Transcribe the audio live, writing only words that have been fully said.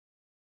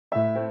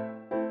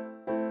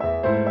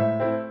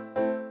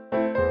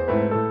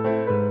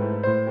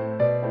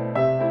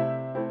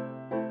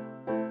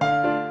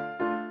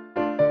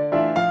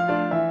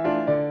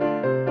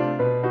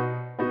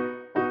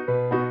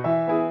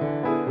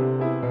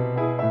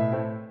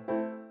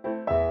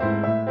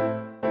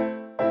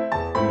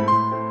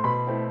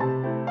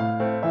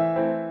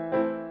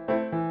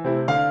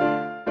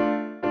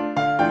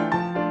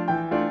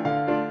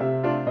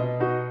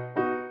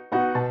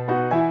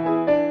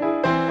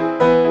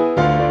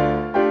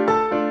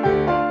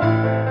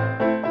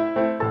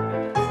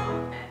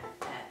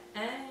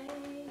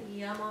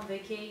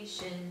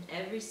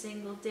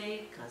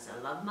because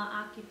I love my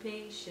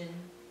occupation.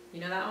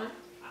 You know that one?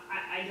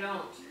 I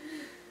don't.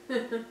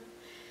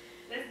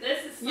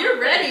 This is something. You're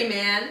ready,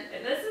 man.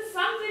 This is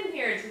something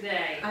here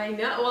today. I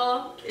know.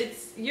 Well,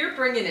 you're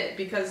bringing it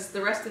because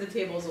the rest of the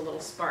table is a little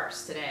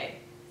sparse today.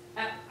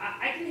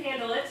 I can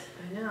handle it.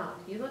 I know.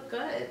 You look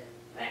good.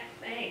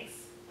 Thanks.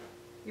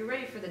 You're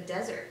ready for the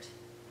desert.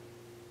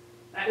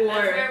 That's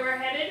where we're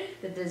headed?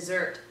 The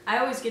dessert. I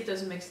always get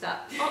those mixed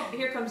up. Oh,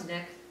 here comes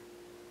Nick.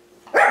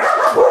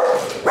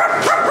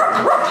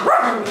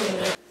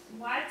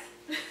 What?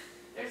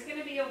 There's going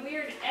to be a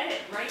weird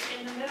edit right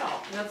in the middle.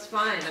 That's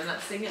fine. I'm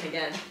not singing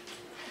again.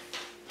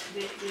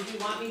 Did you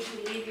want me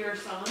to leave your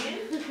song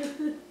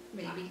in?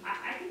 Maybe.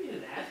 I can do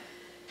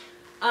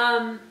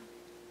that.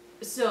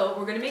 So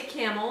we're going to make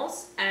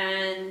camels,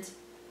 and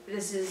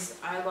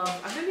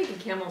I've been making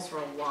camels for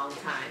a long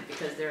time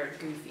because they're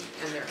goofy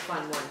and they're a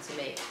fun one to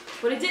make.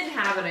 What I didn't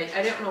have, and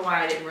I don't know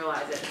why I didn't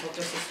realize it until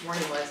just this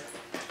morning, was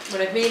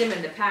when I've made them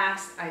in the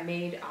past, I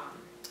made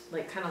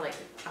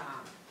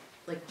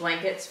like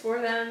blankets for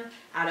them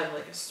out of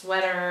like a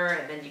sweater,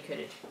 and then you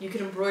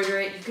could embroider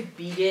it, you could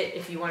bead it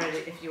if you wanted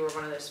it, if you were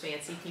one of those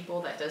fancy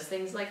people that does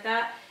things like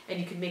that, and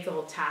you could make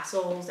little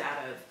tassels out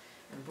of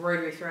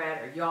embroidery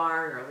thread or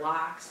yarn or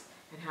locks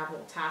and have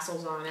little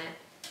tassels on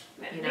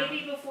it. You know.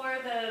 Maybe before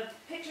the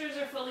pictures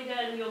are fully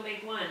done, you'll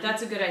make one.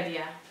 That's a good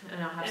idea,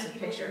 and I'll have some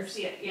people pictures. Can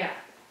see it. Yeah.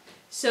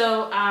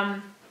 So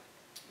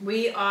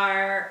we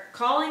are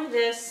calling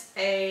this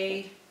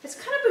it's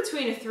kind of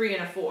between a 3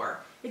 and a 4.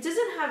 It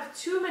doesn't have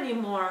too many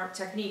more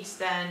techniques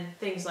than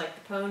things like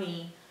the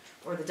pony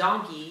or the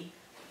donkey,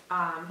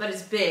 but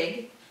it's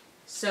big.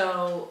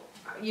 So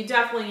you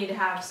definitely need to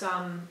have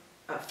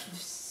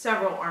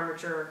several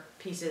armature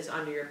pieces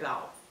under your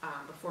belt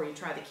before you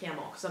try the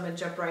camel. Because I'm going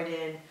to jump right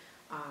in,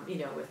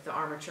 with the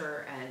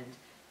armature and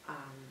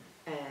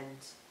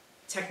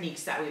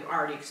techniques that we've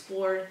already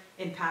explored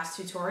in past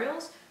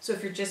tutorials. So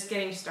if you're just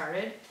getting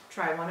started,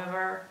 try one of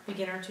our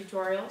beginner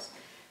tutorials.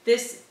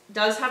 This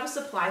does have a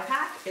supply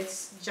pack.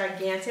 It's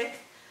gigantic.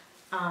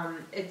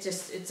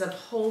 It's a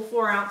whole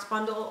 4-ounce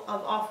bundle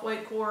of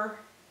off-white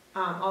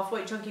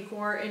chunky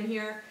core in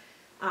here.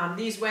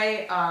 These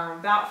weigh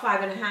about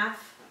 5.5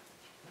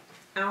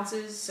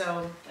 ounces,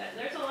 so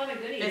there's a lot of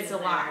goodies. It's a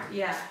lot,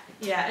 yeah,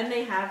 and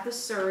they have the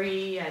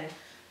Surrey and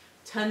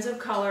tons of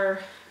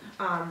color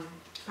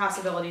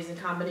possibilities and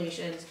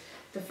combinations.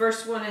 The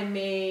first one I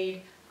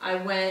made, I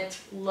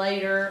went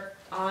lighter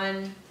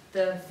on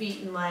the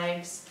feet and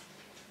legs,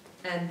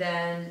 and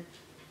then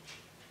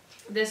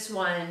this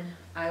one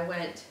I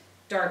went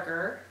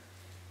darker,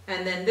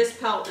 and then this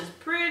pelt is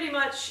pretty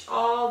much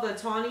all the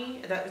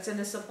tawny that's in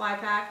the supply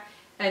pack,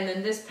 and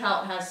then this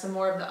pelt has some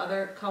more of the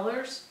other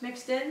colors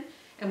mixed in,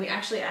 and we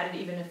actually added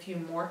even a few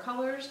more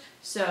colors.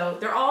 So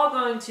they're all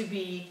going to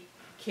be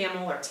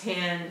camel or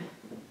tan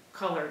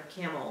colored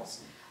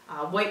camels.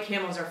 White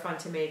camels are fun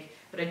to make,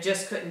 but I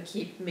just couldn't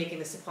keep making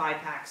the supply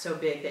pack so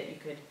big that you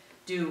could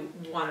do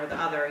one or the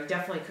other. You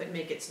definitely couldn't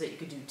make it so that you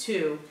could do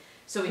two,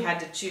 so we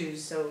had to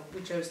choose, so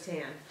we chose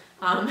tan.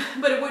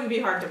 But it wouldn't be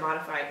hard to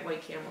modify.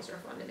 White camels are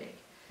fun to make.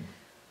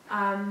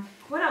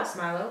 What else,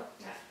 Milo?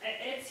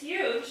 It's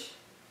huge.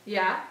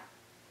 Yeah?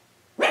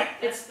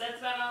 That's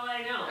about all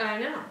I know. I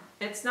know.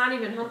 It's not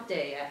even hump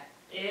day yet.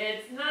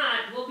 It's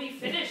not. We'll be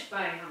finished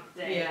by hump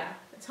day. Yeah,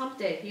 it's hump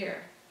day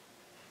here.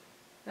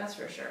 That's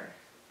for sure.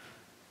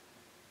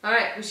 All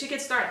right, we should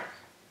get started.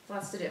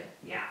 Lots to do.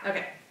 Yeah.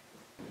 Okay.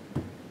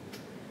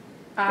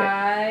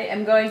 I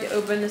am going to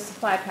open the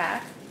supply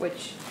pack,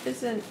 which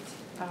doesn't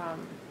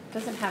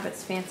have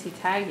its fancy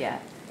tag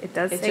yet. It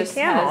does It say just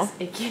camel. has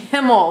a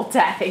camel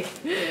tag.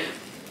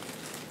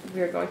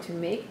 We're going to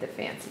make the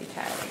fancy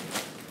tag.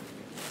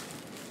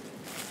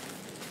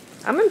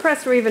 I'm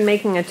impressed we're even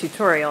making a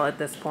tutorial at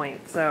this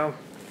point, so.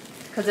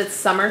 Because it's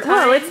summertime.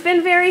 Well, it's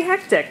been very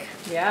hectic.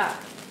 Yeah.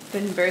 It's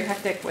been very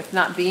hectic with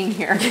not being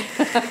here.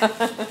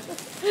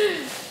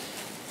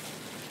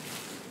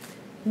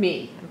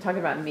 Me. I'm talking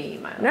about me,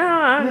 Milo. No,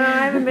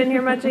 I haven't been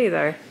here much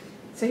either.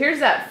 So here's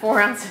that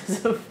 4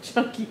 ounces of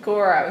chunky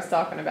core I was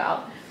talking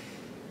about.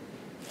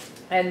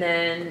 And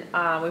then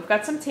we've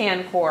got some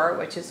tan core,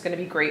 which is going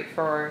to be great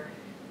for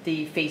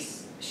the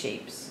face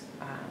shapes.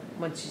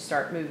 Once you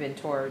start moving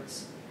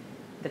towards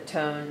the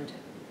toned,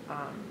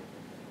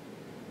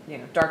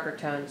 darker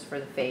tones for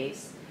the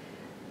face.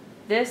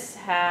 This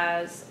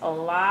has a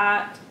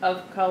lot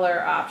of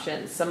color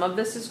options. Some of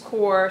this is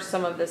core,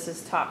 some of this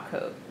is top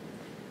coat.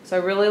 So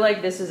I really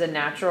like this as a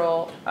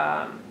natural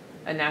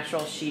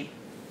sheep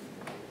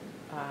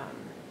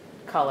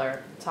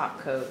color top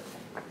coat.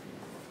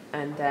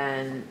 And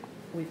then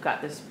we've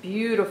got this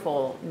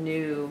beautiful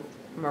new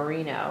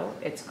merino.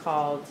 It's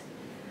called,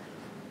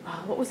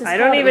 what was this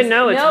called? I don't even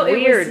know. It's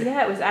weird.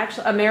 It was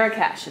actually a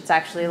Marrakesh. It's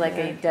actually like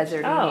a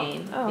deserty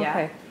name. Oh, yeah.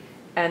 okay.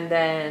 And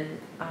then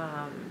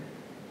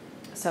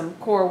some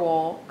core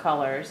wool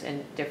colors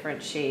in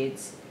different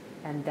shades,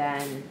 and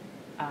then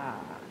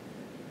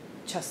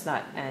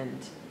chestnut and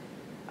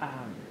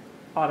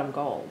autumn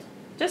gold.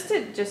 Just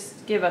to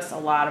give us a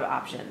lot of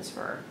options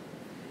for.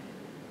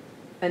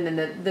 And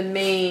then the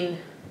main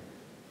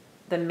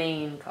the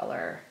main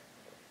color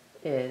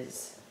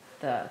is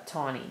the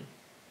tawny.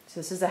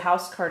 So this is a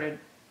house carded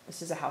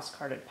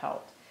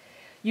pelt.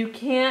 You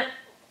can't,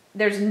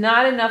 there's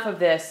not enough of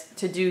this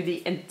to do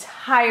the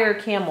entire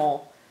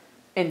camel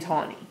in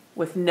tawny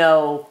with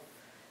no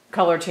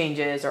color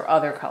changes or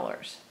other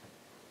colors.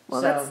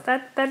 Well, So,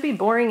 that'd be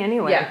boring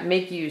anyway. yeah,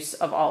 make use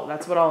of all,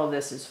 that's what all of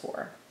this is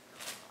for.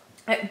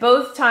 At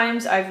both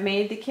times I've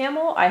made the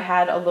camel, I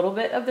had a little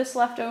bit of this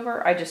left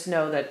over. I just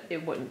know that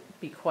it wouldn't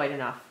be quite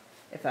enough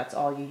if that's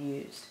all you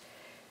used.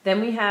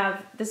 Then we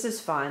have, this is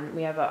fun,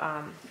 we have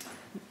a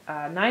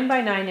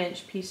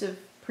 9x9 piece of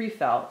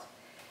pre-felt,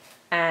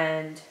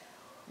 and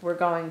we're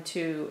going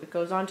to, it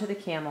goes onto the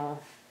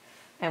camel,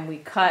 and we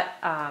cut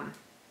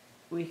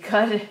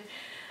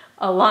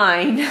a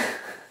line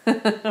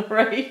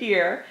right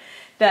here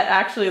that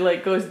actually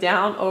like goes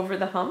down over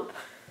the hump.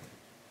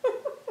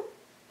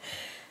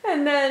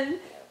 And then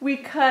we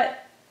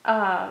cut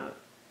a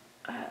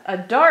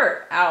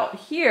dart out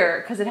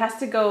here because it has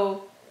to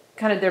go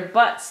kind of, their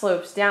butt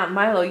slopes down.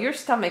 Milo, your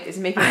stomach is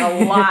making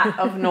a lot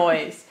of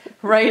noise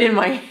right in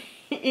my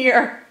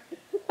ear.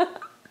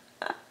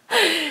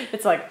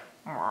 It's like,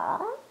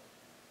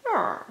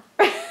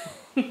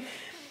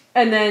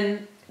 and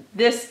then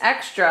this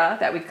extra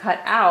that we cut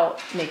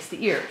out makes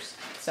the ears.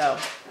 So I'm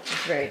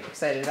very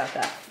excited about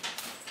that.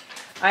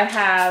 I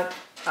have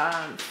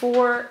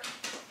 4,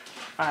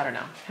 I don't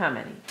know how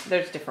many.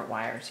 There's different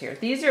wires here.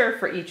 These are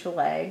for each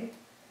leg.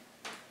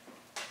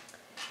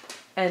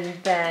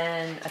 And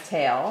then a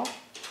tail.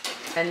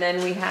 And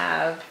then we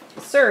have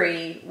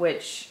Surrey,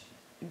 which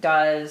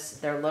does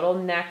their little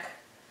neck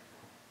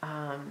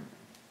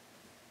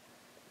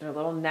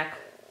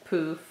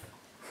poof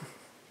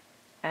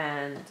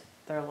and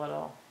their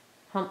little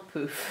hump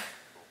poof.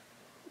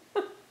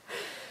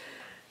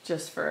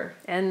 Just for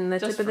And the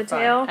just tip of for the fun.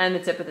 tail? And the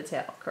tip of the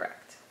tail,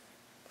 correct.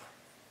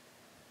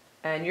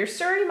 And your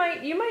Surrey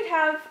you might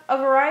have a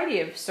variety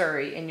of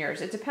Surrey in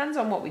yours. It depends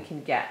on what we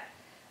can get.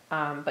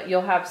 But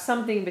you'll have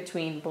something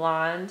between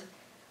blonde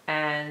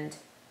and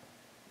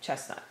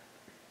chestnut.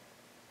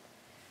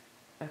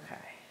 Okay.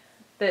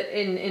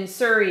 In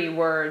Surrey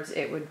words,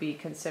 it would be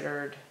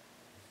considered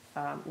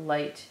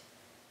light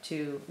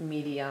to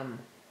medium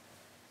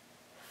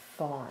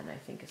fawn, I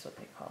think is what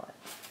they call it.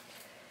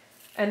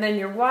 And then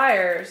your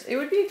wires, it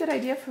would be a good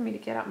idea for me to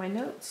get out my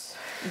notes.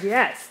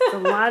 Yes, it's a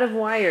lot of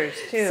wires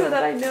too. So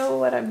that I know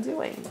what I'm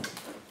doing.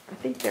 I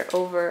think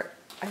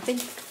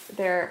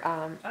they're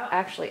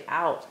actually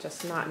out,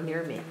 just not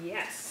near me.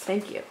 Yes.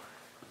 Thank you.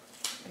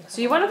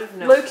 So you want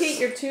to locate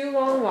your 2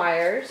 long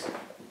wires.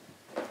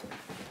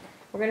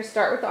 We're going to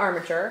start with the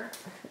armature,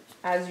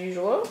 as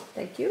usual.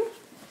 Thank you.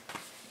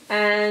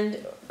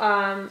 And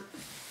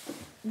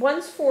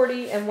one's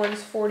 40 and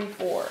one's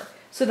 44.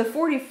 So the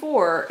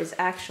 44 is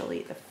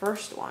actually the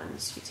first one.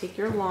 So you take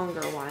your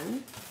longer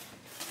one.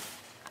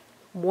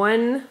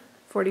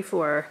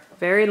 144,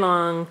 very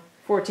long.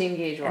 14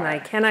 gauge wire. And I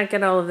cannot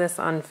get all of this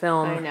on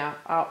film. I know.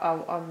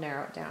 I'll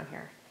narrow it down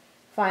here.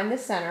 Find the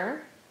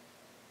center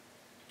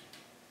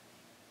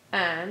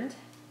and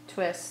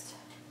twist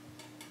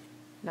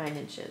 9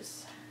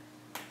 inches.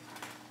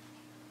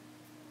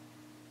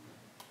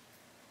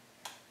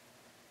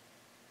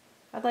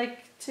 I'd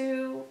like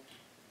to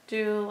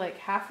do like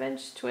 1/2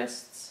 inch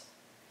twists,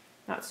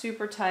 not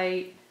super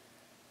tight.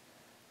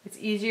 It's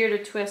easier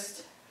to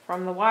twist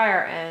from the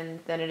wire end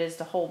than it is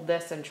to hold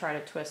this and try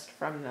to twist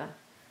from the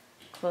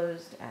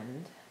closed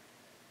end.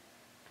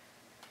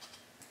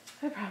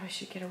 I probably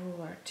should get a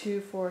ruler.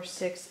 2, 4,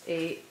 6,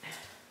 8.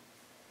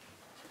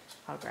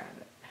 I'll grab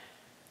it.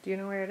 Do you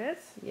know where it is?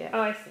 Yeah.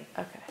 Oh, I see.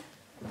 Okay.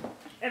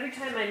 Every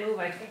time I move,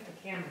 I think the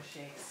camera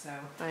shakes, so.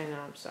 I know,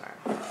 I'm sorry.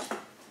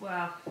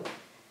 Well,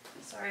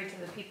 sorry to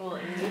the people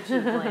in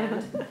YouTube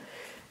land.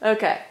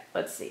 Okay,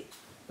 let's see.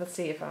 Let's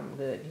see if I'm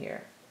good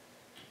here.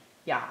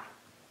 Yeah.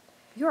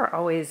 You are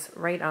always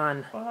right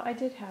on. Well, I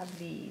did have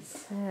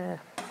these. Yeah.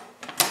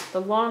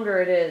 The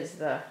longer it is,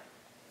 the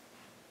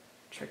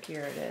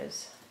trickier it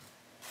is.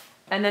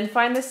 And then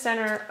find the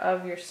center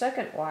of your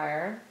second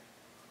wire.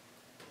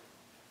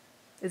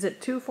 Is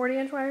it 2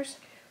 40-inch wires?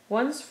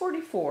 One's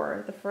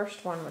 44. The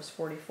first one was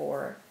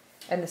 44.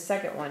 And the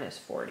second one is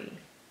 40.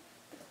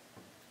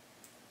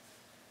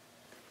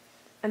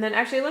 And then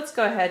actually, let's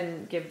go ahead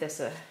and give this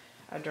a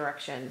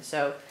direction.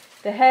 So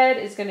the head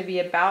is going to be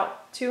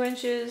about 2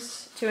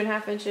 inches,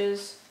 2.5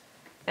 inches,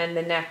 and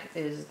the neck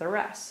is the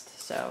rest.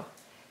 So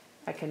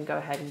I can go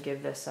ahead and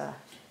give this a,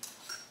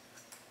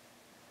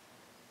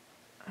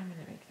 I'm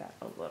going to make that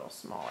a little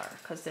smaller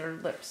because their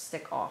lips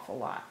stick off a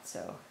lot.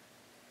 So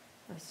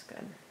that's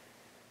good.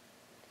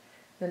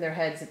 Then their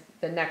heads,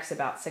 the neck's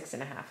about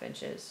 6.5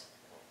 inches.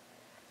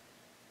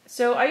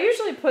 So I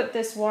usually put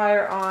this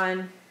wire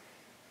on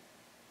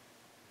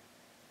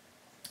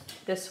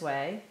this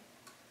way,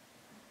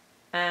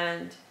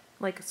 and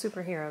Like a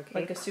superhero cape.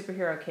 like a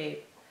superhero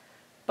cape.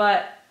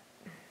 But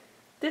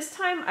this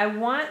time I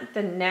want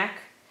the neck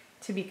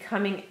to be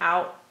coming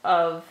out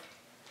of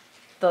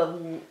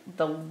the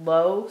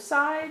low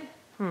side.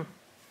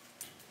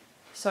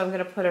 So I'm going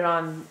to put it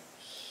on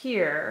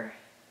here.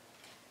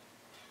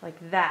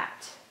 like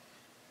that.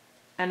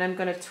 And I'm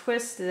going to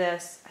twist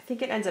this. I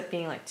think it ends up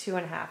being like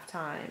 2.5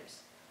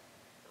 times.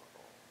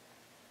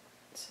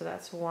 So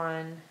that's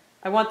 1.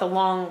 I want the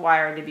long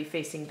wire to be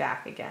facing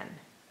back again.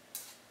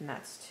 And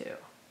that's 2.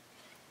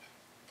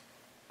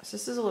 So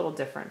this is a little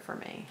different for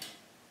me.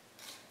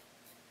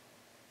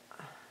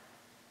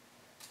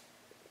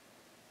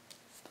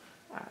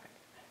 Alright.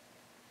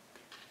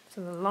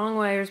 So the long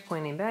wire's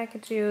pointing back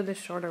at you, the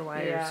shorter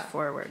wire's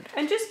forward.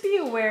 And just be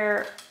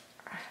aware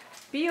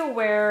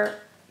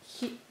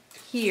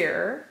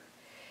here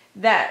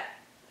that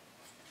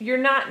you're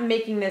not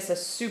making this a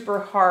super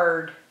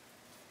hard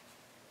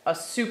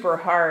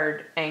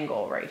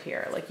angle right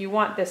here. Like you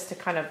want this to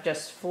kind of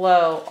just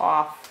flow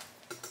off.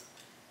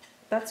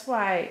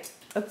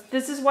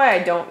 This is why I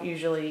don't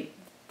usually,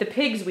 the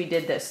pigs we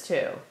did this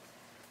too.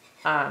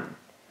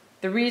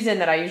 The reason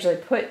that I usually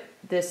put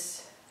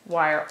this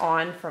wire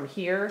on from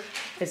here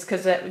is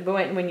because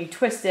when you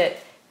twist it,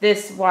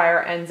 this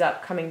wire ends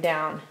up coming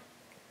down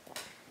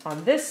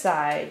on this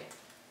side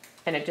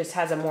and it just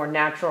has a more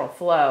natural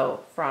flow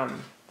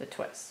from the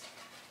twist.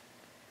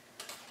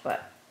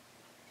 But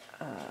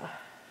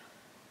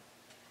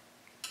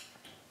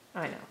I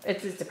know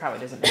it probably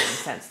doesn't make any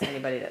sense to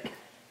anybody that.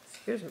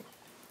 Excuse me.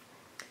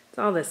 It's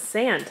all this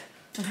sand.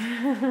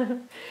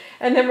 And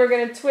then we're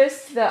gonna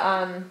twist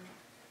the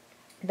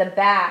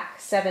back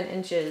 7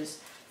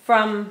 inches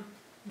from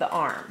the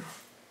arm.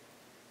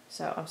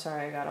 So I'm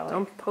sorry, I gotta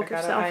don't poke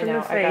yourself in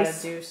the face. I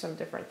gotta do some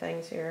different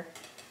things here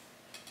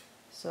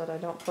so that I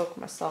don't poke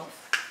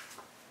myself.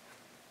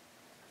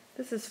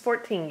 This is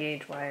 14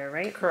 gauge wire,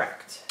 right?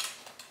 Correct.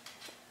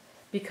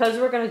 Because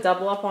we're going to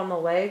double up on the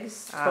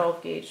legs,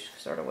 12 gauge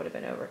sort of would have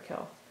been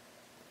overkill.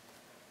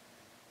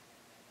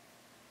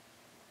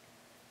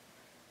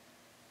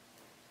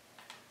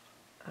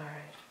 All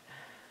right.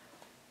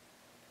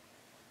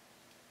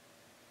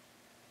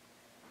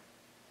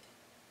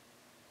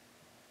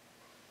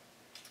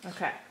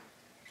 Okay.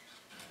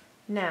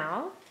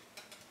 Now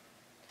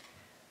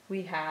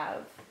we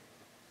have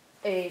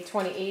a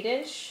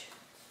 28-inch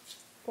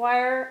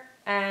wire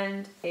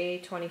and a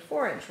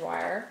 24-inch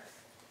wire.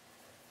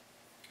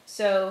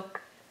 So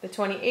the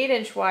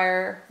 28-inch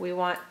wire we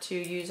want to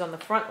use on the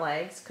front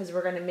legs because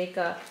we're going to make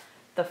the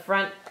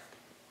front,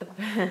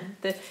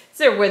 it's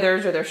their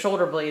withers or their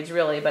shoulder blades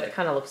really, but it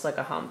kind of looks like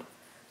a hump.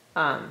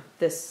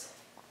 This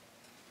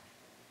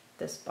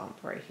bump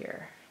right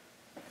here.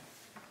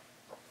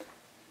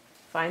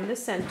 Find the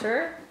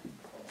center.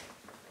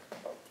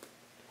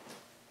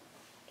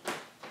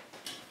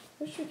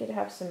 Wish we could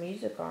have some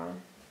music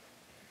on.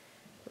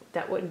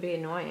 That wouldn't be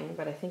annoying,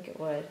 but I think it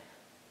would.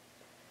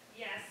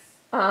 Yes.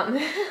 So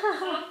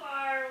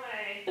far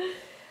away.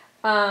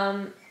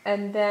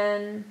 And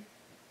then,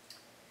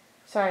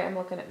 sorry, I'm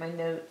looking at my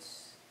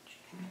notes.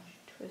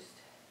 Twist.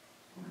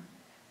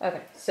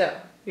 Okay, so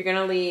you're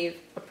gonna leave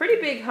a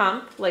pretty big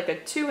hump, like a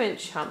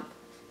 2-inch hump.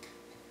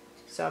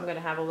 So I'm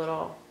gonna have a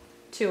little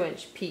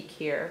 2-inch peak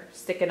here,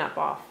 sticking up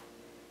off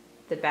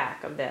the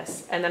back of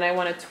this. And then I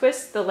wanna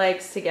twist the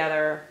legs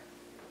together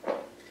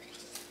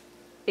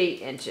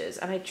 8 inches.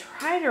 And I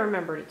try to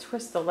remember to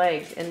twist the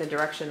legs in the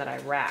direction that I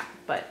wrap,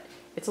 but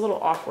it's a little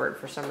awkward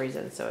for some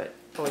reason, so it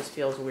always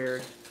feels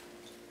weird.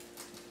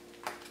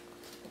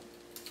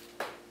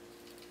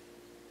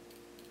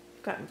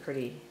 I've gotten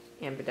pretty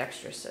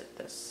ambidextrous at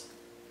this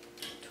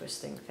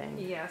twisting thing.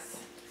 Yes.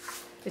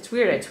 It's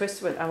weird,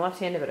 I'm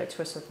left-handed, but I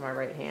twist with my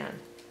right hand.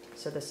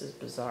 So this is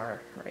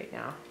bizarre right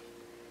now.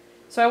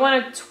 So I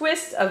want a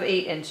twist of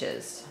 8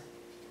 inches.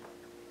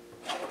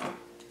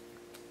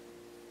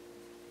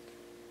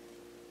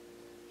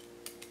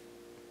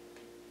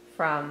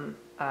 From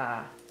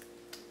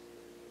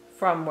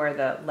where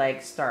the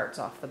leg starts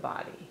off the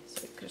body.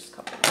 So just a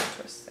couple more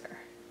twists there.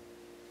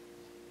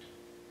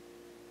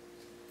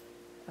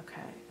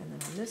 Okay, and then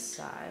on this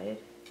side,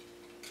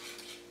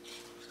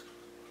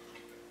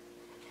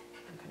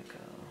 I'm gonna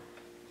go.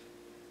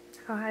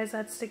 How high is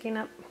that sticking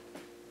up?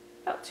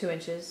 About 2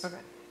 inches. Okay.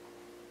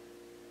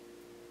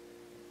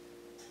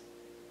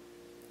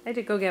 I had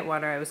to go get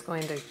water. I was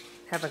going to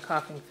have a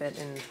coughing fit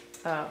in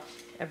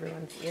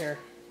everyone's ear.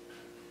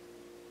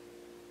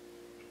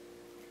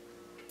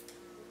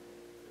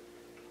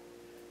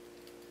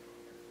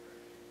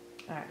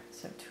 All right,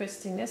 so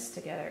twisting this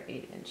together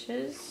 8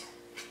 inches.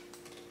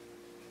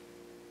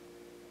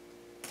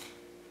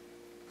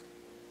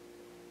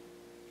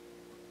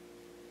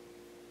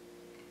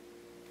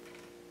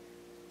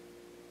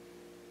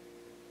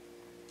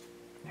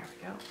 There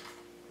we go.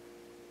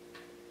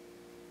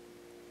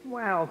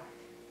 Wow.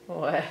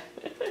 What?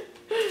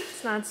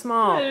 It's not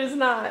small. It is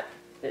not.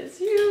 It's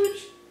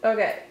huge.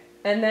 Okay,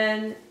 and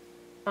then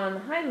on the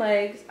hind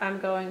legs, I'm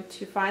going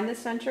to find the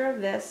center of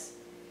this.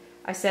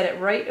 I set it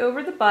right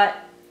over the butt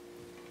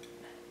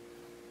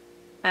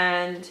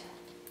and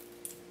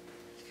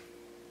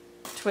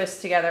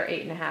twist together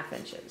 8.5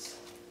 inches.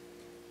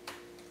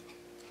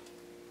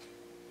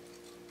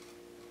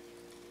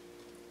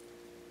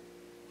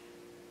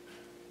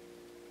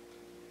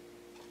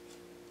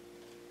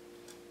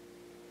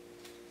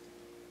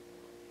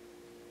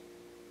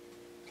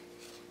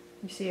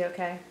 You see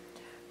okay?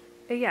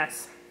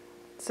 Yes.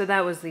 So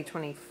that was the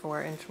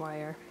 24-inch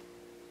wire.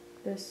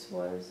 This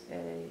was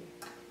a...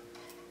 I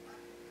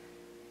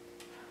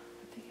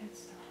think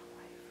it's the wrong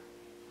way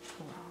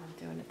for me. Oh, well, I'm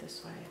doing it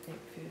this way. I think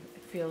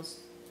it feels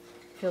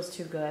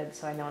too good,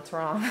 so I know it's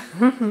wrong.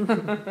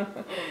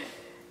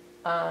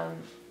 I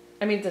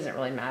mean, it doesn't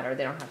really matter.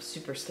 They don't have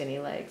super skinny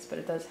legs, but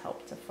it does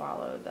help to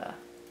follow the...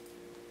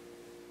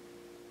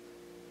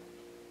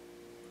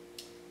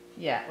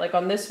 Yeah, like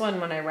on this one,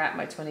 when I wrap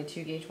my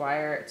 22 gauge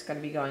wire, it's going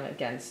to be going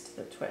against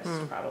the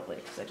twist probably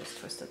because I just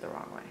twisted the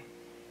wrong way.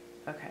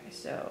 Okay,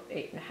 so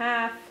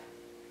 8.5.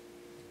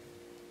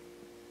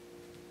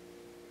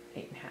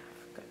 8.5,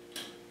 good.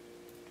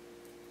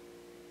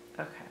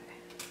 Okay.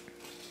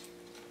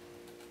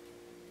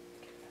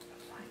 Get that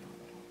final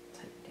little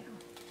tight down.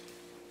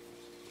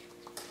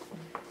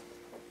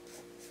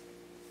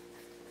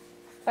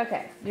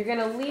 Okay, you're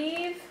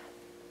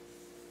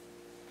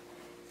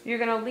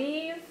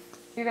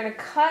gonna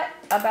cut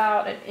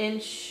about 1.25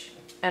 inches,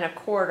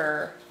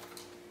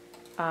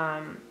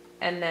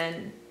 and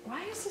then,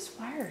 why is this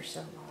wire so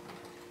long?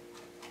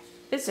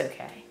 It's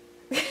okay.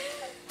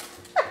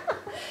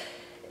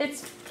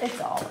 It's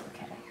all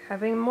okay.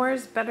 Having more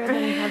is better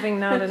than having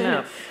not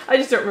enough. I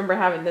just don't remember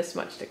having this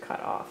much to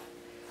cut off.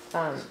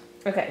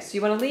 Okay, so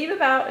you want to leave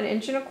about 1.25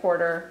 inches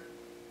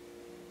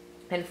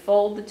and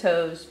fold the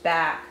toes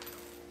back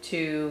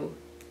to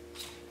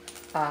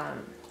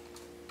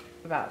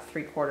about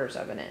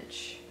 3/4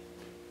 inch.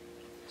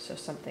 So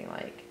something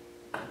like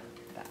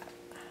that.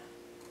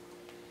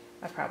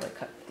 I probably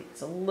cut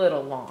these a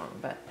little long,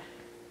 but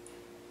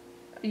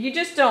you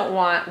just don't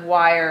want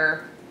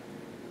wire.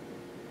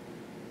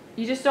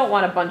 You just don't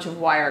want a bunch of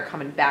wire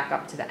coming back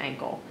up to the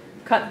ankle.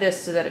 Cut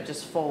this so that it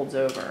just folds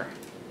over.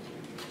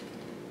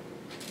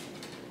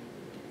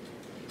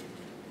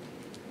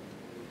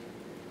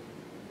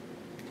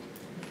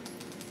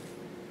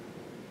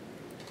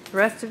 The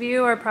rest of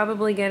you are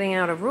probably getting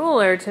out a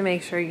ruler to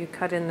make sure you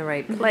cut in the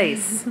right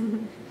place.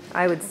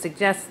 I would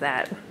suggest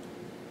that.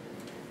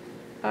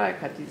 Oh, I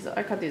cut these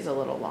a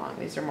little long.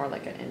 These are more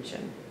like 1 inch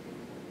and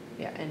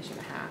 1.5 inches.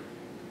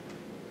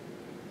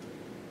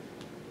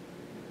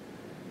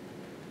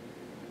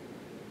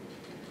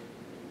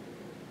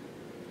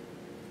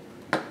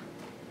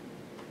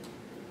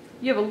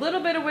 You have a little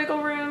bit of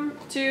wiggle room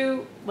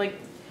too. Like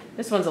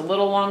this one's a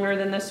little longer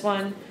than this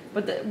one,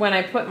 but when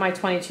I put my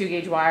 22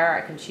 gauge wire,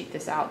 I can cheat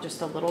this out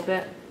just a little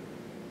bit.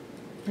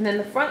 And then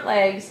the front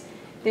legs,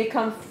 they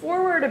come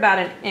forward about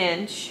 1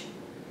 inch,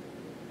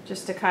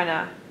 just to kind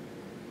of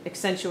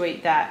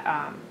accentuate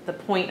that the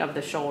point of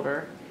the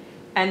shoulder,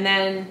 and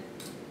then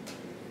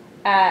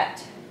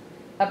at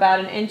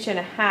about 1.5 inches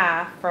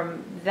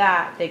from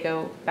that, they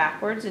go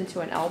backwards into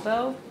an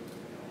elbow,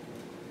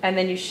 and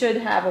then you should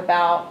have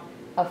about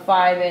a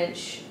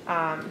 5-inch,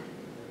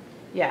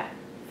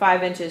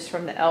 5 inches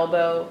from the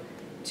elbow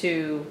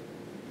to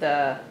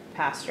the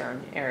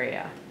pastern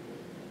area.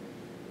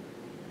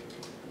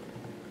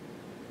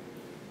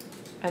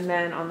 And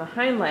then on the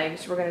hind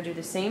legs, we're going to do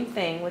the same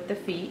thing with the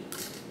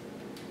feet.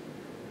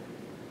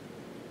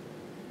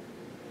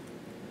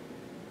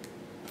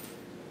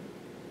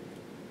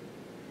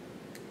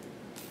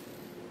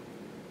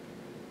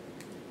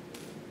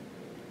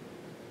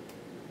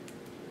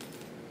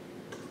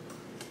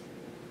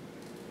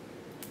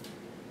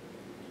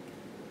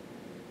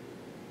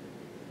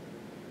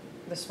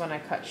 This one I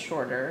cut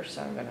shorter,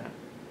 so I'm going to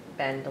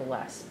bend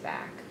less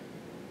back.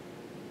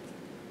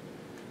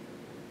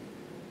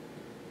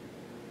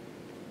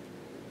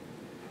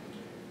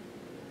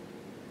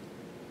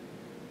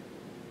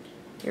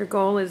 Your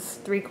goal is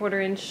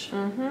 3/4 inch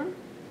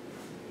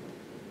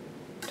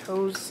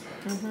toes.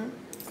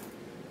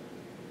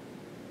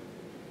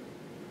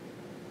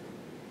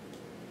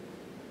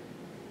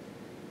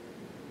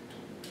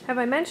 Have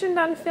I mentioned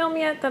on film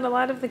yet that a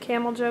lot of the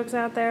camel jokes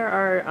out there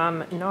are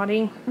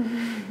naughty?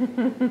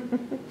 I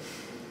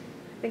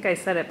think I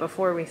said it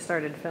before we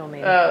started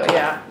filming. Oh,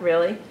 yeah,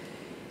 really?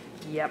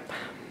 Yep.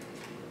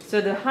 So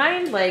the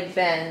hind leg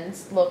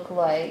bends look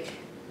like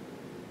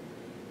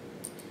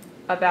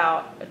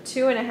about a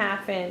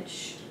 2.5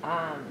 inch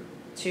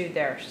to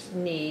their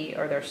knee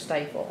or their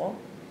stifle,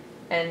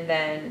 and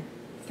then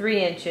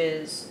 3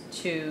 inches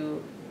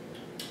to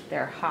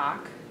their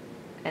hock,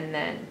 and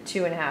then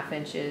 2.5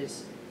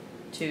 inches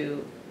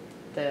to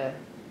the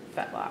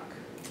fetlock.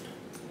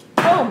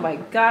 Oh my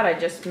God! I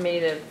just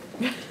made a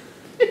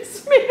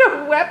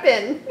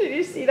weapon. Did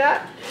you see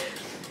that?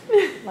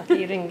 Lucky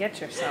you didn't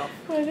get yourself.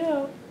 I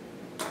know.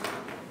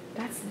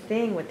 That's the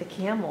thing with the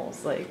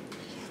camels. Like,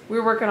 we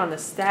were working on the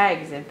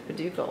stags in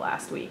Paducah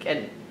last week,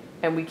 and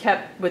we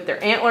kept, with their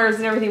antlers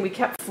and everything, we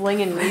kept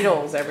flinging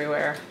needles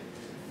everywhere.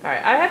 All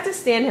right, I have to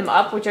stand him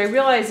up, which I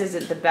realize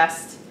isn't the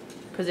best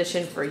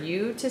position for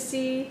you to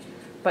see,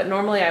 but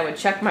normally I would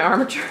check my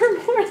armature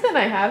more than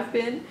I have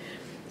been,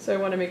 so I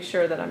want to make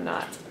sure that I'm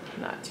not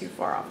too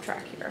far off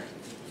track here.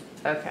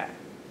 Okay.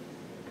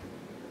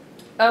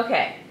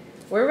 Okay,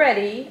 we're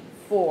ready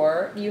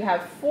for, you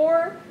have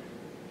 4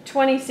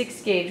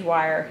 26 gauge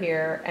wire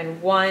here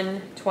and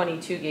one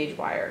 22 gauge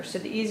wire. So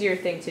the easier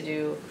thing to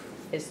do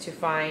is to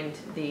find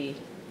the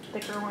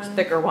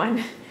thicker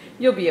one.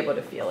 You'll be able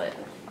to feel it.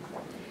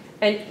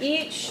 And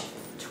each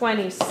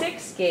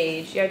 26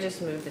 gauge, yeah, I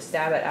just moved the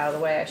stab it out of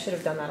the way. I should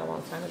have done that a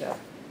long time ago.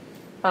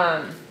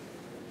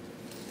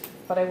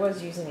 But I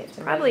was using it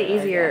to probably measure,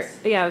 easier.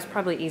 Yeah, it was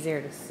probably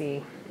easier to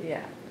see.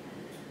 Yeah.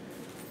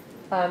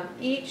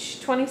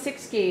 Each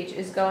 26 gauge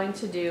is going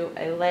to do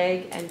a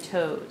leg and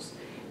toes.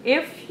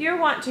 If you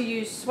want to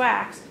use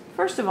swax,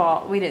 first of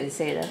all, we didn't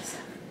say this.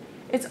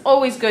 It's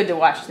always good to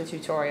watch the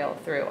tutorial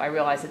through. I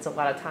realize it's a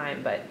lot of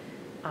time, but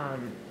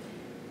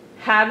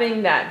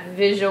having that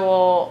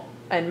visual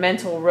and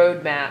mental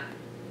roadmap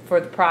for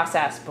the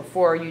process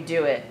before you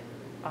do it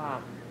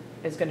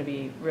is going to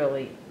be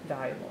really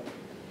valuable.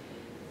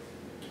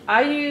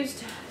 I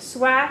used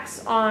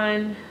swax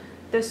on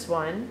this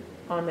one,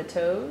 on the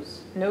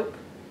toes. Nope.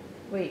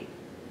 Wait.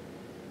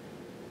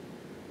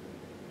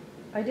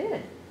 I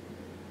did.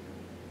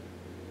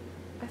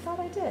 I thought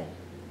I did.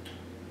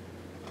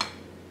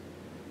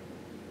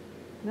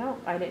 No,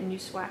 I didn't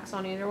use swax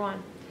on either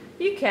one.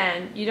 You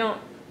can. You don't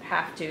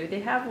have to.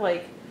 They have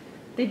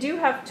they do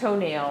have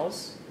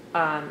toenails,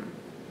 but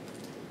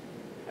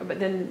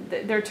then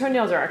their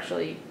toenails are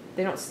actually,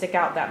 they don't stick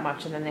out that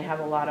much, and then they have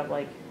a lot of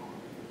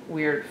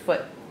weird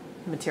foot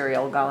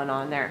material going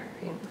on there.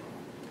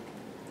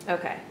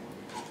 Okay.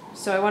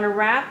 So I want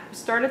to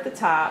start at the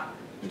top.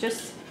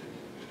 Just,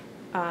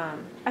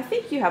 I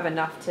think you have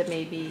enough to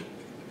maybe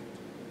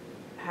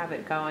have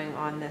it going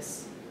on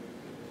this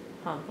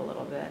hump a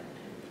little bit.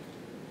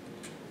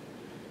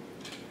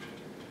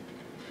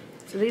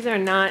 So these are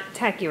not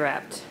tacky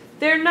wrapped.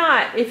 They're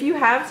not. If you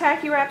have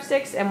tacky wrap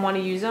sticks and want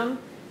to use them,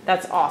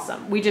 that's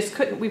awesome. We just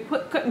couldn't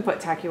put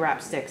tacky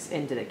wrap sticks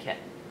into the kit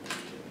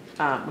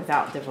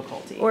without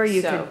difficulty. Or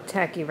you could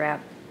tacky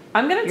wrap.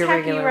 I'm gonna your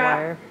tacky regular wrap.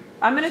 wire.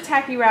 I'm gonna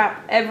tacky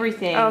wrap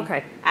everything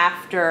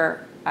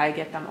after I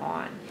get them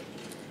on.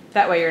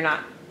 That way you're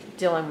not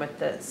dealing with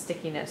the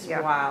stickiness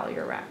while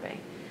you're wrapping.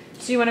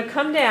 So you want to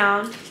come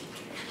down,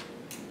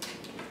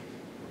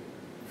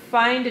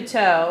 find a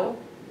toe,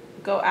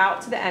 go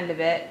out to the end of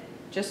it,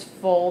 just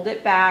fold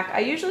it back. I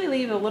usually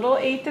leave a little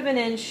 1/8 of an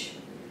inch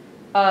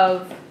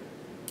of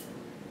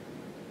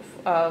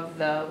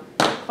the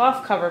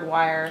cloth covered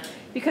wire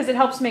because it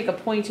helps make a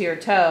pointier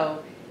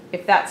toe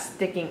if that's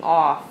sticking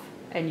off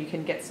and you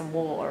can get some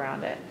wool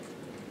around it.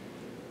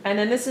 And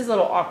then this is a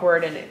little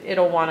awkward and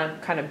it'll want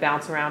to kind of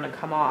bounce around and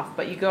come off,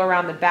 but you go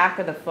around the back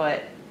of the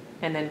foot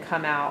and then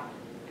come out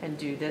and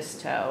do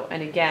this toe.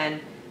 And again,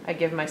 I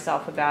give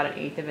myself about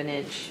 1/8 of an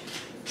inch.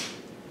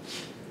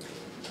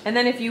 And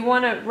then if you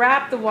want to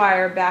wrap the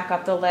wire back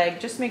up the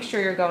leg, just make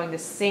sure you're going the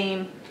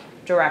same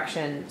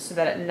direction so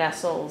that it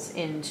nestles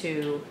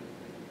into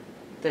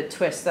the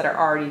twists that are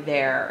already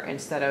there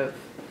instead of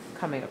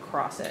coming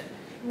across it.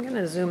 I'm going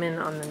to zoom in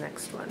on the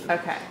next one.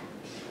 Okay.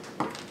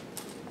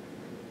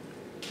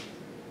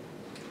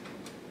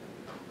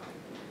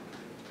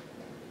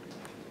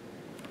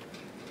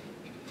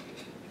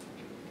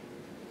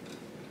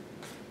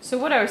 So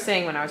what I was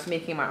saying when I was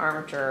making my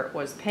armature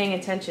was paying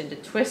attention to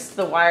twist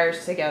the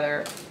wires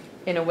together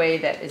in a way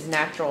that is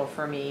natural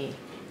for me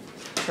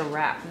to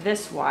wrap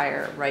this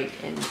wire right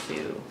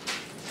into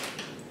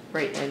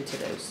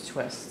those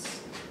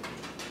twists.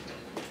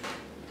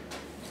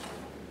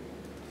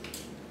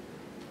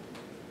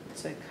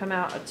 So I come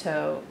out a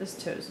toe. This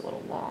toe is a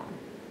little long.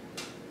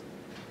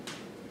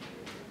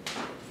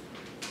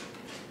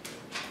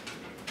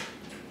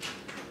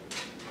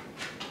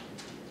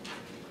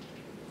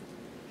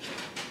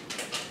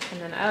 And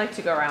then I like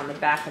to go around the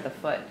back of the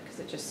foot because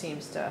it just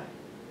seems to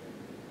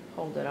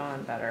hold it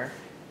on better.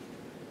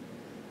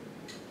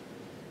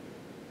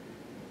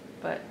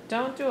 But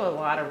don't do a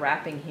lot of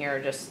wrapping here.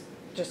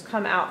 Just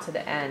come out to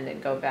the end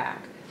and go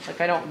back.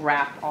 I don't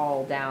wrap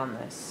all down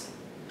this.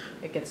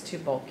 It gets too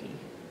bulky.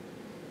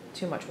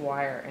 Too much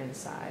wire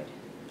inside.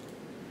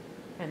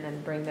 And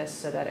then bring this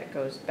so that it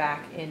goes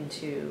back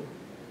into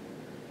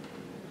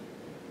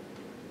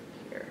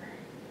here.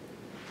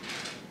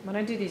 When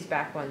I do these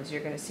back ones,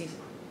 you're going to see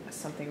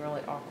something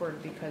really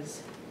awkward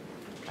because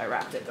I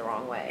wrapped it the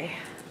wrong way.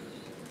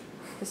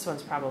 This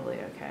one's probably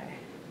okay.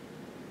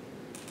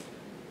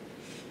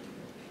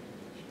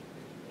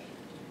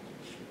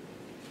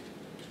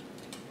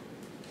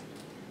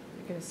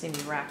 You're going to see me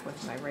wrap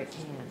with my right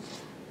hand.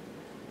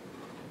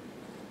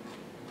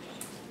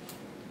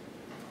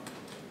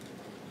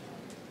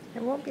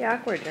 It won't be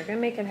awkward. You're going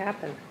to make it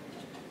happen.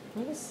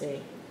 Let me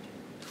see.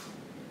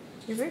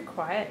 You're very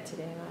quiet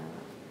today, Milo.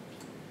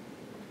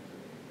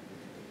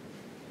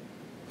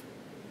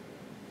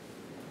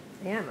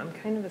 I am. I'm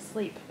kind of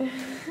asleep.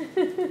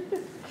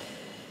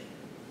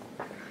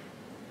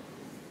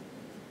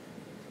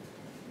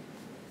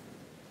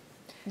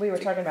 We were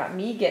talking about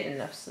me getting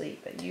enough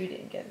sleep, but you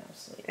didn't get enough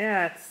sleep.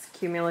 Yeah, it's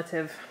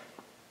cumulative.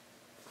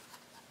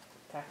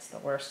 That's the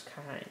worst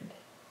kind.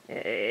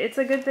 It's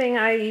a good thing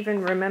I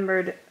even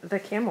remembered the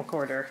camel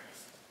quarter.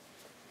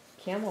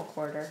 Camel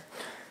quarter.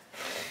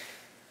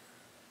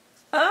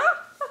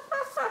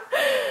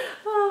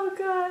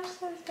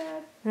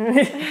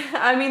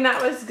 I mean,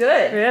 that was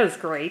good. It was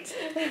great.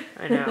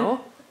 I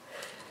know.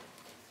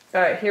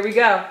 All right, here we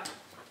go.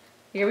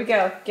 Here we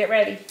go. Get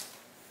ready.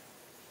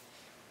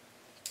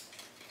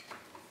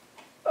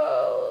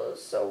 Oh,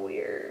 so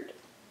weird.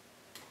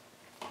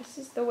 This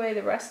is the way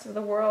the rest of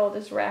the world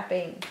is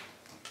wrapping.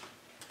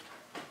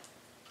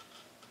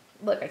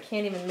 Look, I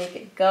can't even make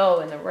it go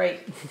in the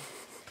right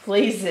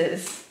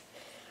places.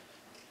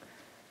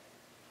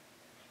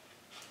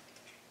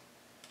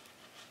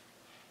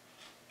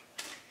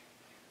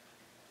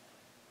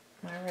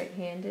 My right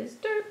hand is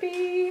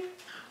derpy.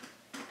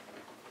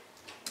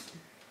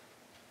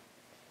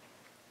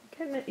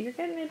 You're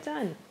getting it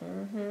done.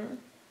 Mm-hmm.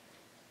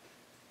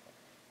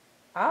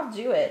 I'll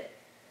do it.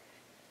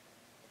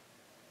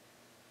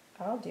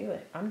 I'll do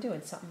it. I'm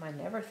doing something I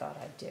never thought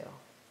I'd do.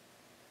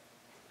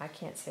 I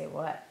can't say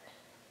what.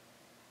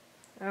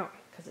 Oh.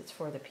 Because it's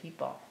for the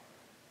people.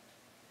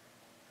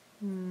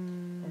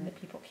 And the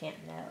people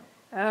can't know.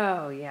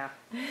 Oh, yeah.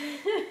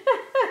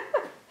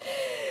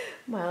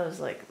 Milo's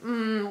like,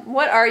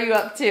 what are you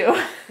up to?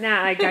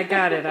 Nah, I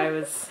got it. I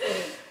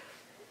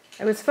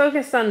was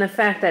focused on the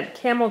fact that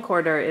camel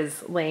quarter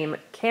is lame.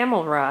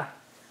 Camel ra,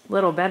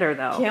 little better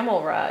though.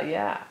 Camel ra,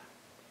 yeah.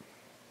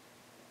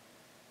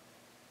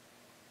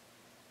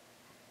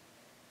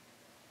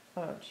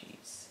 Oh,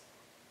 jeez.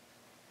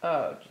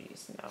 Oh,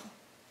 jeez, no.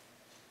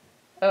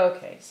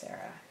 Okay,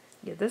 Sarah.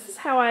 Yeah, this is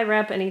how I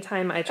wrap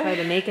anytime I try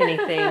to make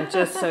anything,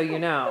 just so you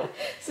know.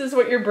 This is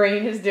what your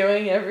brain is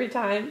doing every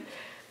time?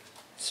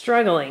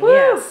 Struggling, Woo!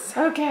 yes.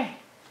 Okay.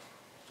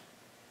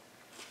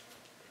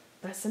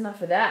 That's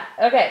enough of that.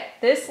 Okay,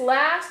 this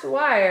last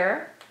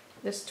wire,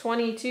 this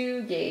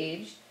 22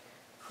 gauge,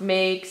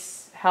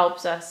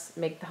 helps us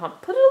make the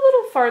hump. Put it a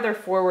little farther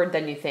forward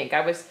than you think.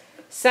 I was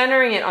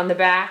centering it on the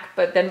back,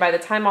 but then by the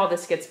time all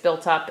this gets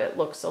built up, it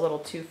looks a little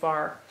too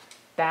far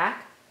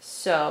back.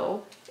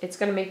 So it's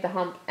going to make the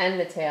hump and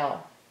the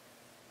tail.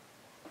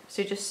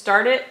 So you just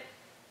start it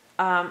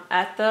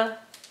at the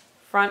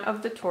front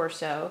of the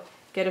torso.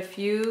 Get a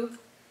few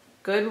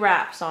good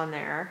wraps on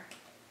there.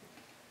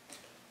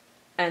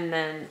 And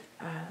then,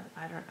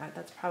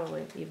 that's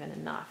probably even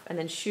enough. And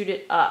then shoot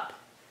it up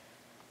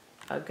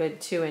a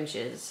good 2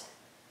 inches.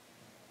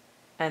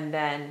 And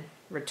then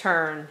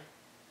return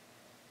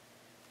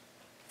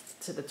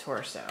to the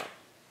torso.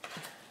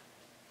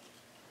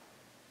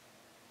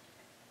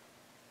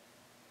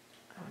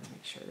 I want to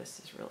make sure this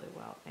is really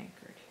well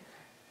anchored here.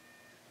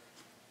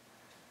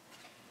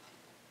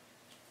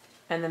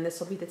 And then this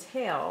will be the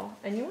tail.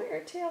 And you want your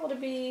tail to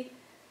be,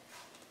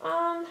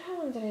 how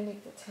long did I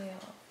make the tail?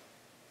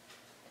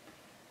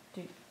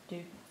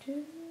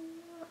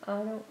 I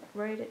don't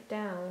write it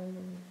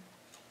down.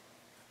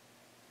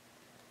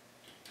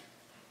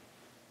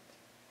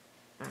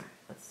 Alright,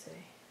 let's see.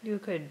 You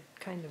could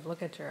kind of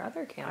look at your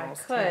other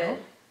camels. I could.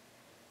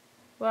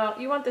 Well,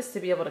 you want this to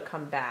be able to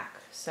come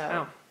back,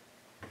 so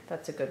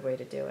that's a good way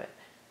to do it.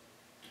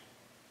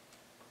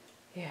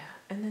 Yeah,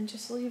 and then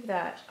just leave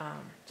that,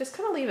 just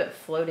kind of leave it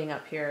floating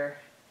up here.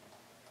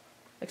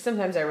 Like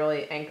sometimes I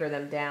really anchor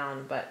them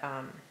down, but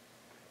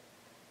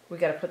we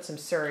got to put some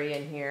suri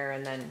in here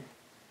and then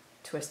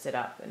twist it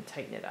up and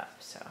tighten it up.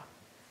 So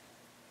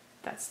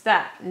that's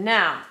that.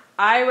 Now,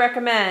 I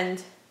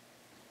recommend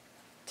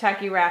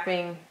tacky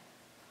wrapping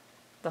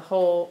the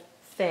whole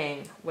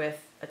thing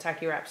with a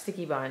tacky wrap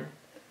sticky bun.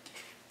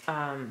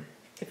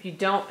 If you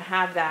don't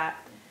have that,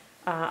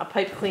 a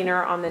pipe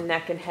cleaner on the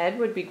neck and head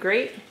would be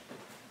great.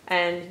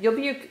 And you'll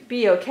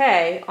be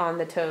okay on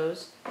the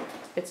toes.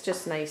 It's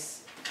just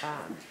nice,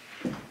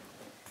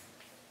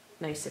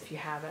 nice if you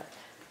have it.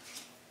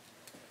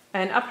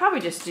 And I'll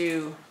probably just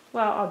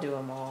I'll do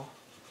them all.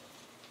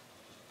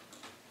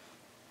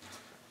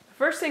 The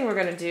first thing we're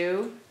gonna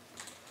do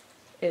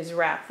is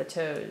wrap the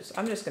toes.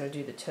 I'm just gonna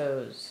do the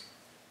toes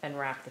and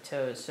wrap the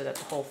toes so that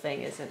the whole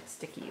thing isn't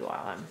sticky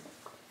while I'm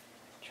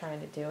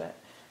trying to do it.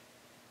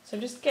 So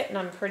I'm just getting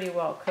them pretty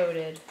well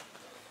coated.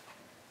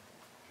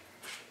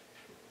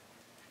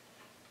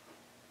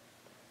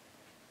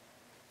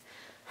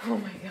 Oh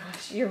my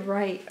gosh, you're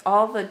right.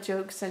 All the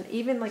jokes and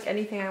even like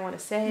anything I want to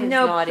say is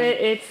naughty.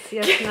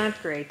 It's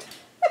not great.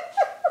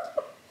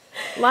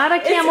 A lot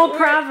of camel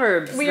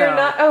proverbs. We are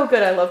not. Oh,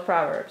 good. I love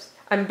proverbs.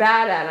 I'm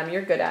bad at them.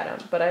 You're good at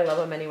them, but I love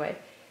them anyway.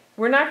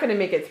 We're not going to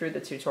make it through the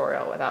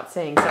tutorial without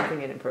saying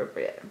something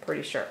inappropriate. I'm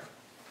pretty sure.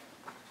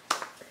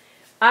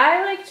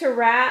 I like to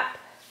wrap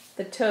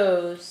the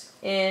toes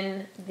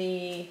in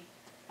the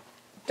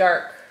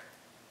dark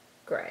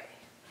gray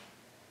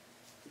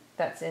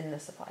that's in the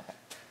supply pack.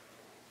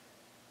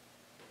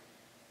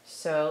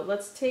 So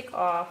let's take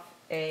off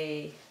about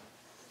a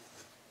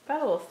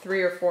little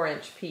 3 or 4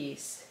 inch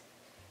piece,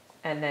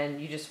 and then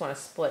you just want to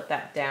split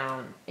that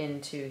down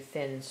into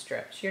thin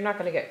strips. You're not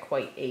going to get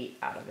quite 8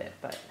 out of it,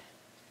 but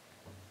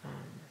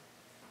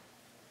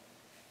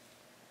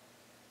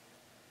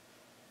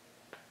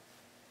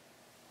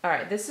all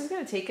right, this is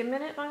going to take a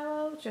minute,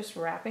 Milo, just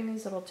wrapping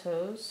these little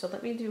toes. So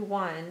let me do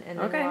one, and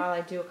then while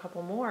I do a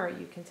couple more,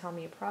 you can tell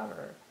me a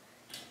proverb.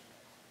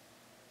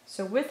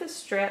 So with a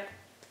strip,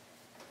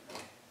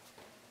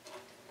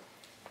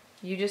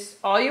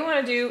 all you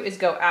want to do is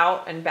go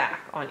out and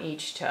back on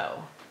each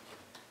toe.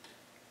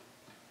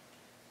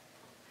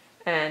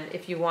 And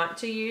if you want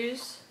to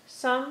use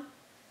some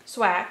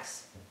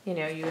swax, you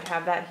know, you would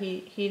have that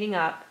heating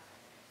up.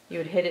 You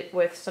would hit it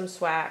with some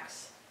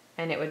swax,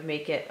 and it would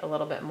make it a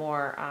little bit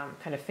more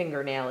kind of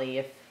fingernaily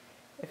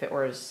if it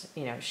was,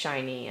 you know,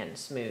 shiny and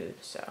smooth.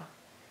 So,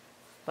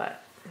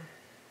 but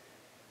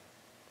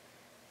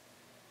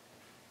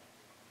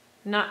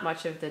not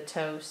much of the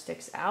toe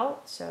sticks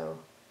out. So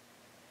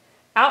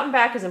out and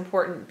back is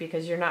important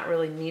because you're not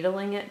really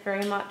needling it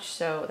very much.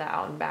 So the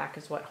out and back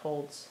is what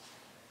holds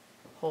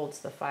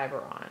the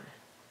fiber on.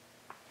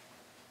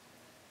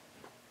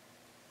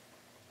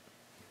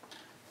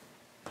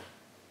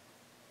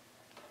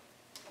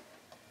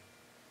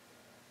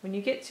 When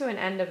you get to an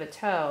end of a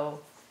toe,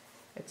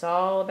 it's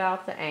all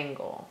about the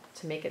angle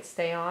to make it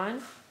stay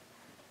on.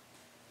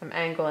 I'm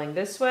angling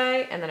this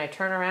way, and then I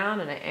turn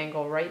around and I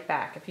angle right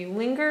back. If you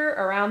linger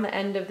around the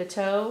end of the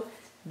toe,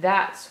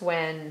 that's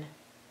when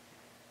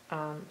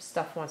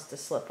stuff wants to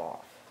slip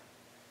off.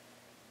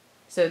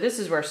 So this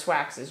is where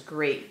swax is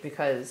great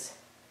because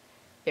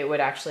it would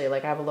actually,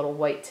 like I have a little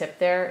white tip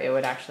there, it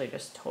would actually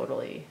just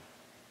totally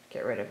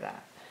get rid of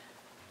that.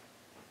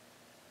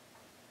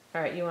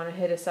 All right, you want to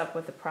hit us up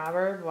with the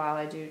proverb while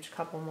I do a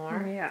couple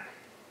more? Yeah.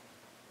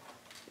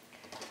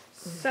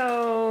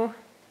 So,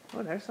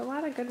 oh, there's a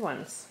lot of good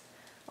ones.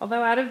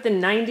 Although out of the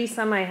 90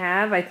 some I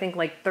have, I think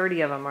like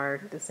 30 of them are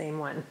the same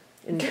one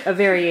in a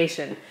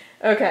variation.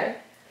 Okay.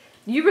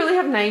 You really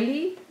have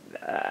 90?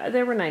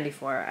 There were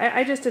 94.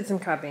 I just did some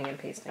copying and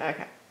pasting.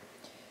 Okay.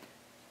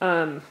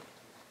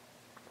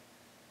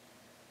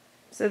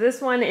 So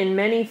this one, in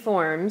many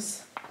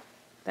forms,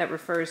 that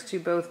refers to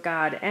both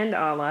God and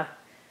Allah,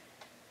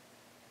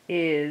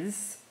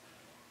 is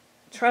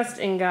trust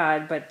in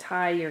God, but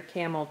tie your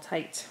camel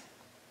tight.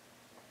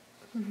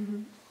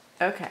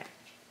 Okay.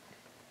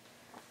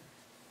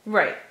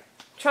 Right.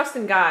 Trust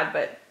in God,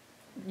 but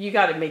you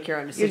got to make your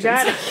own decisions.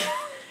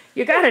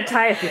 You gotta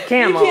tie up your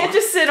camel. You can't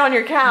just sit on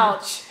your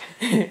couch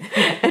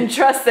and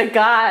trust that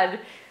God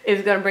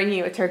is going to bring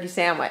you a turkey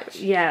sandwich.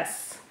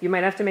 Yes. You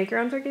might have to make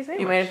your own turkey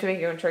sandwich. You might have to make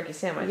your own turkey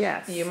sandwich.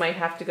 Yes. You might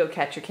have to go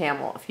catch your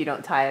camel if you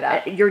don't tie it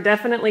up. You're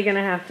definitely going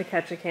to have to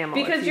catch a camel.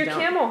 Because if you your don't.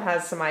 camel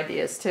has some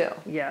ideas too.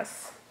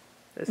 Yes.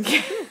 This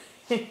is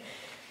true.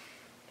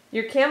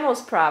 Your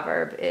camel's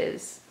proverb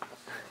is,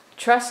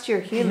 trust your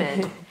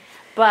human,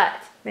 but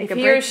Make if a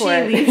he or break she for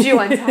it. leaves you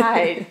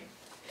untied,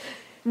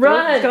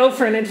 run! Go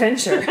for an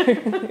adventure.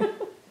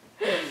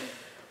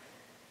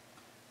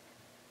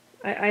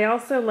 I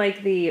also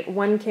like the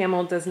one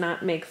camel does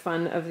not make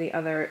fun of the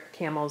other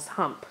camel's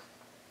hump.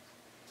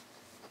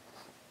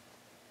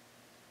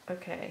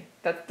 Okay,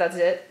 that's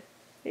it?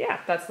 Yeah.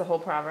 That's the whole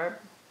proverb?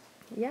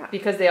 Yeah.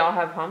 Because they all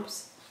have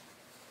humps?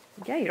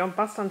 Yeah, you don't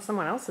bust on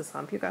someone else's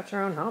hump. You got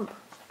your own hump.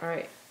 All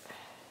right.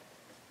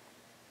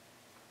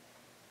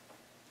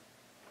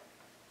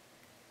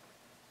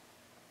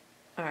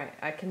 All right,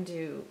 I can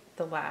do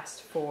the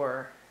last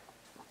 4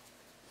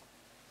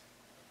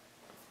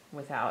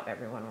 without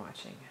everyone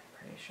watching, I'm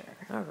pretty sure.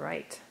 All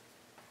right.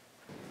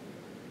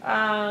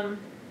 Then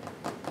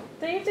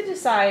you have to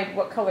decide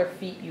what color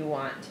feet you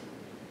want.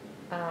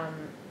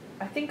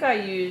 I think I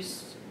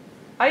used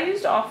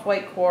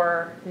off-white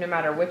core no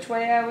matter which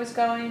way I was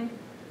going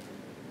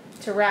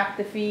to wrap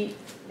the feet.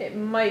 It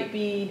might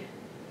be,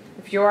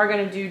 if you are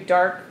going to do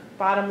dark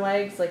bottom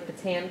legs like the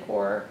tan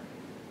core,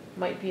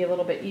 might be a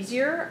little bit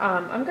easier.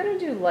 I'm going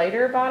to do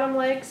lighter bottom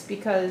legs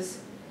because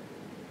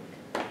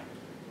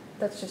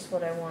that's just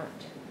what I want.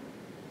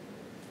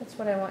 That's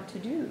what I want to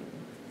do.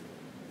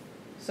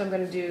 So I'm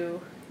going to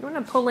do... You want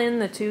to pull in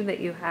the 2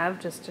 that you have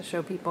just to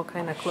show people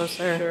kind of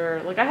closer?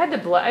 Sure. Like I had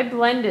to I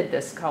blended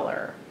this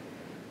color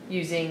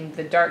using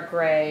the dark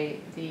gray,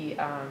 the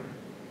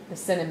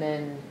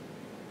cinnamon,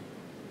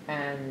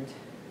 and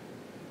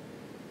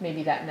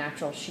maybe that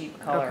natural sheep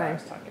color I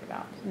was talking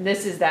about. And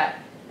this is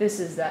that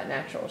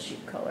natural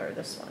sheep color,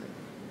 this one.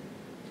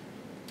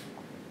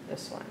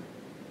 This one.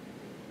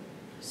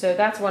 So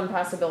that's one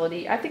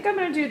possibility. I think I'm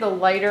going to do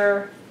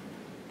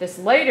this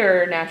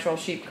lighter natural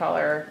sheep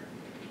color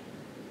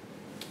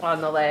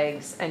on the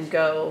legs and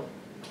go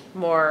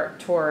more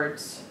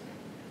towards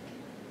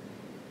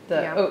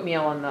the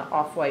oatmeal and the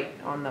off-white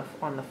on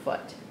the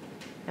foot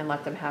and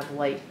let them have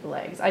light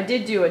legs. I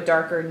did do a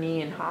darker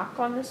knee and hock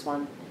on this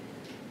one,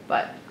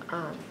 but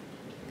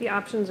the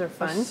options are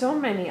fun. there's so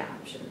many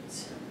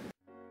options.